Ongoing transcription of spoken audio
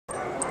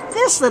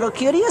This little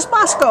cutie is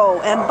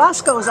Boscoe, and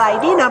Boscoe's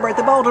ID number at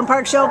the Baldwin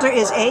Park shelter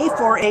is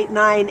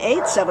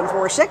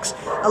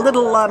A4898746, a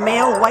little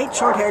male, white,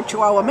 short-haired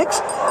Chihuahua mix,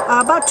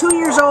 about 2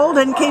 years old,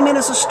 and came in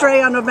as a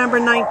stray on November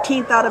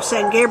 19th out of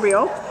San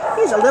Gabriel.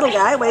 He's a little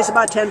guy, weighs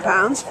about 10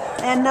 pounds.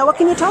 And what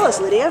can you tell us,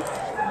 Lydia?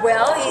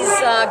 Well, he's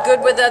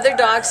good with other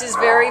dogs. He's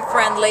very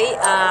friendly.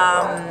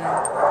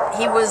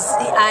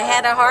 I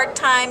had a hard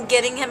time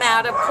getting him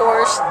out, of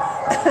course.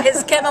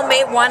 His kennel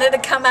mate wanted to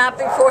come out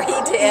before he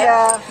did.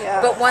 Yeah.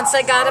 But once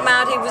I got him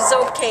out, he was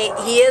okay.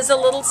 He is a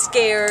little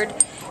scared,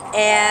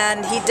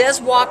 and he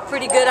does walk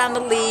pretty good on the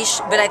leash,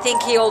 but I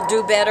think he'll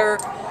do better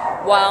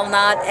while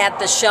not at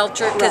the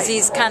shelter because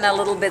he's kind of a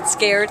little bit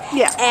scared.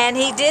 Yeah. And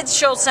he did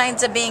show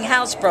signs of being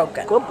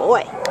housebroken. Good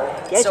boy.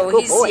 Yes, so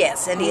good he's boy.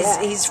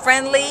 he's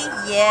friendly,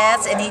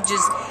 yes, and you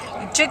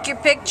took your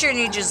picture and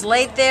you just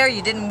laid there.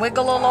 You didn't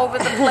wiggle all over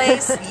the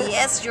place.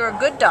 Yes, you're a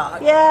good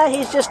dog. Yeah,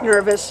 he's just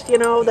nervous. You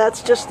know,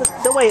 that's just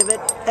the way of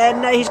it.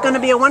 And he's going to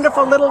be a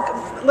wonderful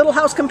little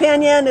house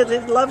companion. He's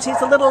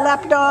a little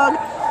lap dog.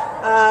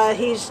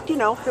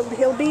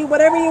 He'll be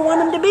whatever you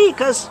want him to be,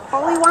 because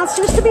all he wants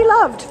is to be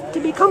loved, to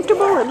be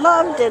comfortable and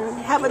loved, and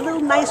have a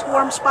little nice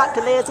warm spot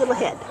to lay his little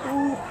head.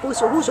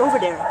 So who's over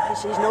there?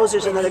 He knows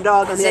there's another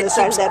dog on the other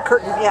side of that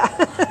curtain. Yeah.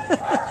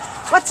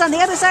 What's on the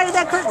other side of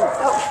that curtain?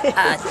 Oh.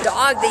 A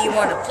dog that you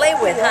want to play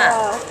with,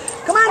 huh?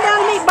 Come on down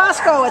and meet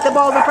Boscoe at the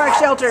Baldwin Park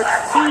shelter.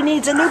 He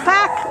needs a new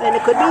pack, and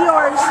it could be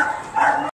yours.